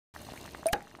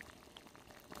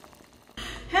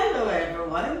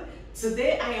everyone.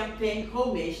 Today I am paying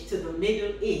homage to the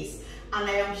Middle East and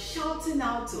I am shouting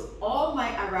out to all my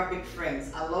Arabic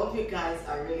friends. I love you guys,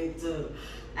 I really do.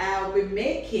 We're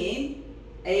making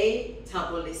a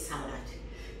Tabouli salad.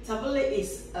 Tabouli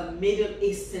is a Middle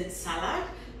Eastern salad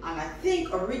and I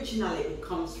think originally it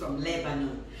comes from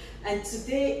Lebanon. And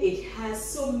today it has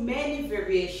so many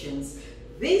variations.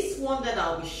 This one that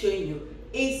I'll be showing you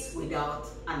is without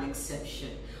an exception.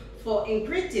 For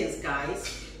ingredients,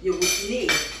 guys, you would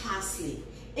need parsley.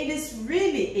 It is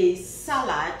really a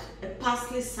salad, a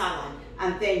parsley salad,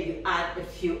 and then you add a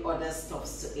few other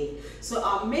stuffs to it. So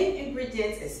our main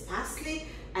ingredients is parsley,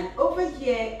 and over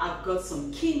here I've got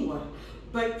some quinoa.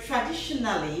 But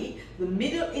traditionally, the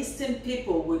Middle Eastern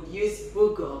people would use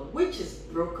bulgur, which is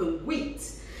broken wheat.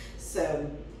 So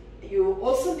you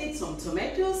also need some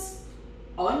tomatoes,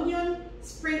 onion,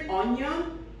 spring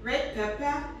onion, red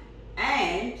pepper,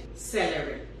 and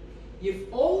celery.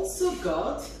 You've also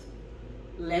got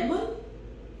lemon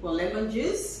for lemon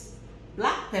juice,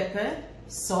 black pepper,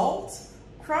 salt,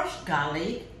 crushed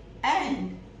garlic,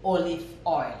 and olive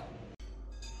oil.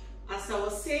 As I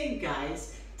was saying,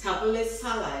 guys, Tabouli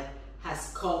salad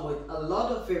has come with a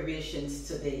lot of variations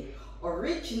today.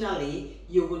 Originally,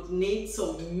 you would need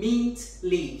some mint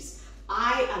leaves.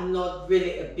 I am not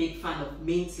really a big fan of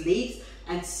mint leaves,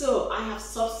 and so I have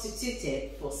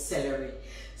substituted for celery.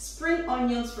 Spring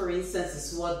onions, for instance,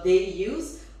 is what they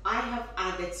use. I have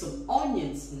added some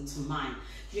onions into mine.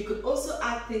 You could also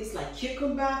add things like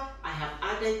cucumber. I have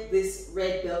added this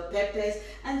red bell peppers.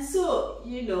 And so,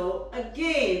 you know,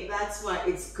 again, that's why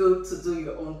it's good to do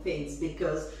your own things,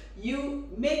 because you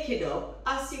make it up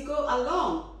as you go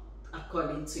along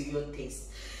according to your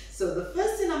taste. So the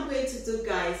first thing I'm going to do,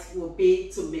 guys, will be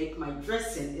to make my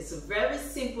dressing. It's a very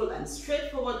simple and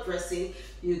straightforward dressing.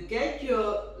 You get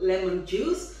your lemon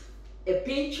juice, a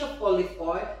pinch of olive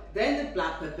oil, then the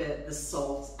black pepper, the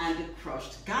salt, and the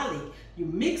crushed garlic. You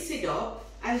mix it up,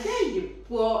 and then you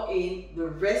pour in the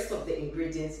rest of the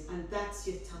ingredients, and that's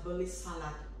your Tabouli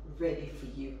salad ready for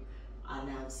you. And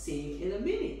I'll see you in a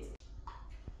minute.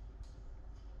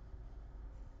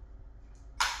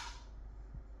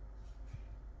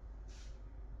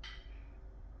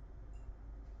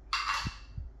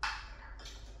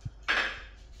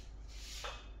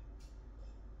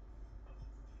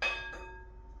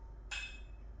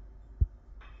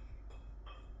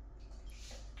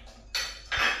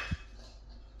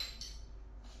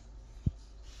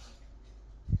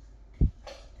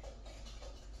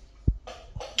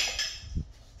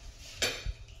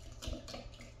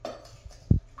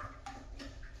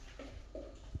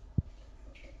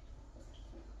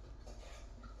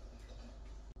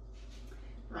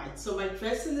 Right, so my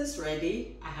dressing is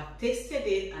ready. I have tasted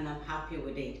it and I'm happy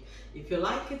with it. If you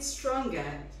like it stronger,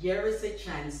 here is a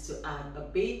chance to add a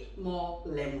bit more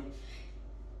lemon.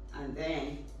 And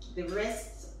then the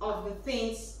rest of the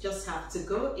things just have to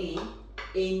go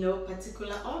in no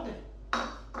particular order.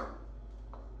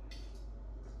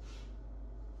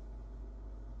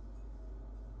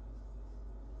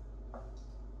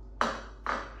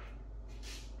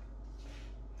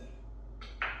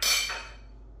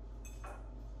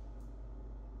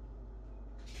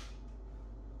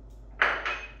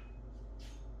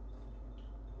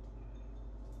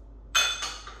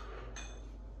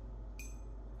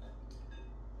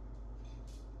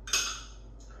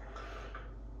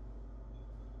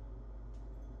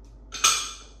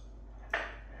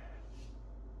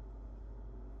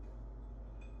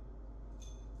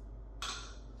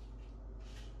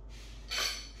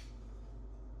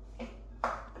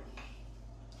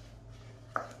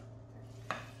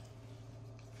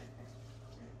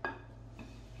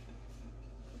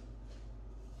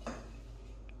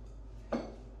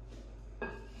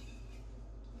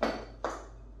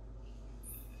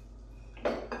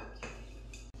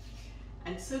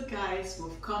 And so, guys,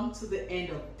 we've come to the end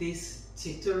of this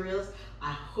tutorials.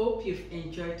 I hope you've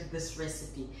enjoyed this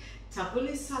recipe.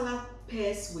 Tabouli salad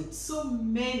pairs with so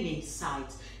many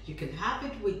sides. You can have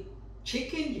it with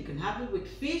chicken, you can have it with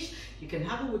fish, you can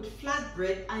have it with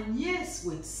flatbread, and yes,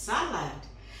 with salad.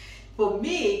 For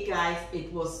me, guys,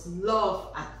 it was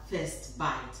love at first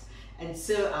bite. And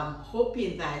so I'm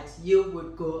hoping that you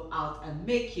would go out and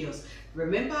make yours.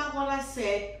 Remember what I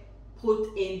said?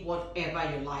 Put in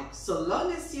whatever you like. So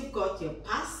long as you've got your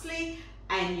parsley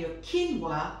and your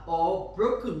quinoa or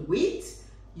broken wheat,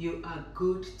 you are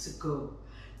good to go.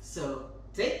 So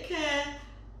take care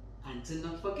and do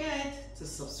not forget to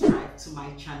subscribe to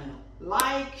my channel.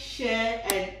 Like, share,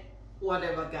 and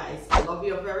whatever, guys. I love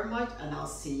you very much and I'll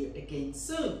see you again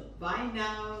soon. Bye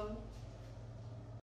now.